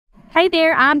Hey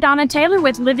there, I'm Donna Taylor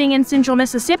with Living in Central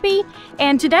Mississippi,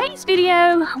 and today's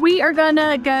video we are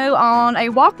gonna go on a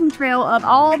walking trail of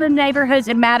all the neighborhoods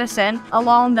in Madison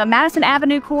along the Madison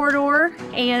Avenue corridor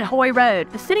and Hoy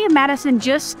Road. The City of Madison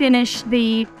just finished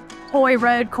the Hoy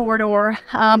Road corridor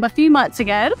a few months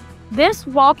ago. This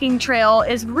walking trail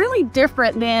is really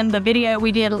different than the video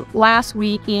we did last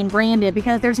week in Brandon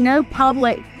because there's no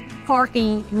public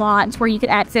parking lots where you could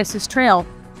access this trail.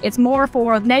 It's more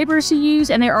for neighbors to use,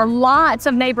 and there are lots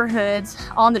of neighborhoods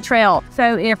on the trail.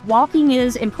 So if walking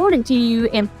is important to you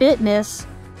and fitness,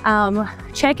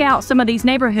 check out some of these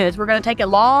neighborhoods. We're going to take a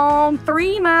long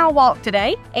 3-mile walk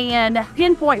today and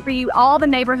pinpoint for you all the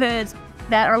neighborhoods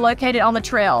that are located on the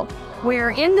trail. We're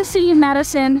in the City of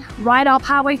Madison, right off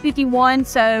Highway 51,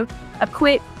 so a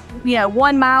quick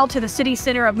 1 mile to the city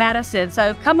center of Madison.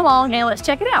 So come along and let's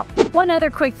check it out. One other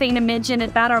quick thing to mention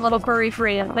about our little furry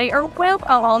friend. They are welcome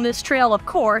on this trail, of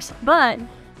course, but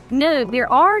no, there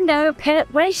are no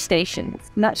pet way stations.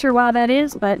 Not sure why that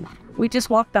is, but we just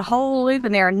walked the whole loop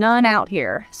and there are none out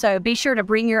here. So be sure to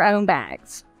bring your own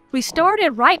bags. We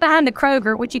started right behind the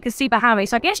Kroger, which you can see behind me.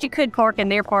 So I guess you could park in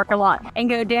their parking lot and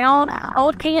go down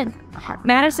Old Canton,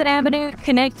 Madison Avenue,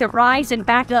 connect to Rice and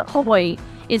back up Hoy.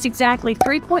 Is exactly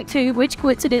 3.2, which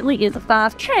coincidentally is a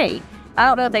 5K. I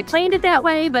don't know if they planned it that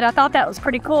way, but I thought that was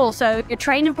pretty cool. So if you're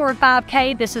training for a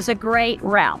 5K, this is a great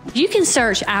route. You can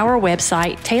search our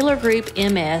website,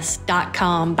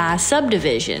 taylorgroupms.com, by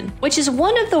subdivision, which is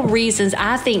one of the reasons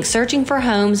I think searching for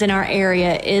homes in our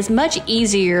area is much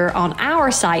easier on our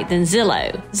site than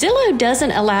Zillow. Zillow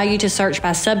doesn't allow you to search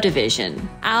by subdivision.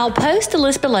 I'll post a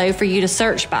list below for you to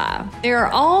search by. There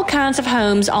are all kinds of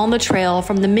homes on the trail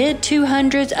from the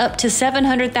mid-200s up to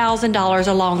 $700,000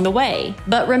 along the way.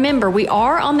 But remember, we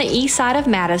are on the east side of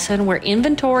Madison where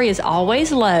inventory is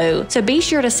always low, so be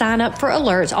sure to sign up for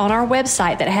alerts on our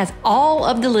website that has all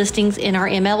of the listings in our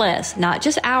MLS, not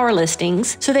just our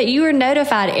listings, so that you are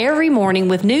notified every morning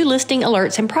with new listing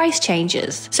alerts and price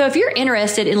changes. So if you're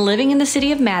interested in living in the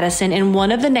City of Madison in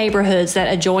one of the neighborhoods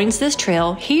that adjoins this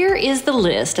trail, here is the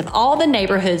list of all the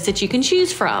neighborhoods that you can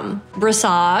choose from: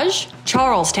 Broussage,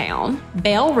 Charlestown,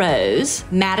 Belle Rose,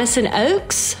 Madison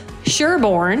Oaks,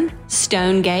 Sherborne,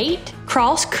 Stonegate,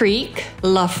 Cross Creek,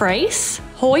 La Frace,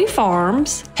 Hoy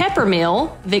Farms,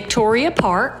 Peppermill, Victoria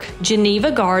Park,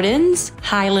 Geneva Gardens,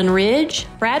 Highland Ridge,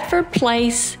 Bradford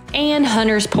Place, and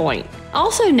Hunters Point.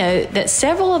 Also note that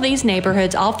several of these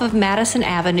neighborhoods off of Madison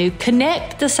Avenue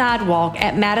connect the sidewalk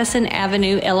at Madison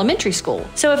Avenue Elementary School.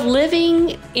 So if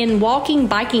living in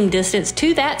biking distance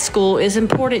to that school is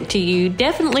important to you,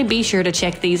 definitely be sure to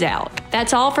check these out.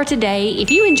 That's all for today.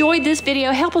 If you enjoyed this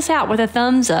video, help us out with a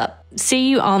thumbs up. See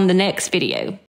you on the next video.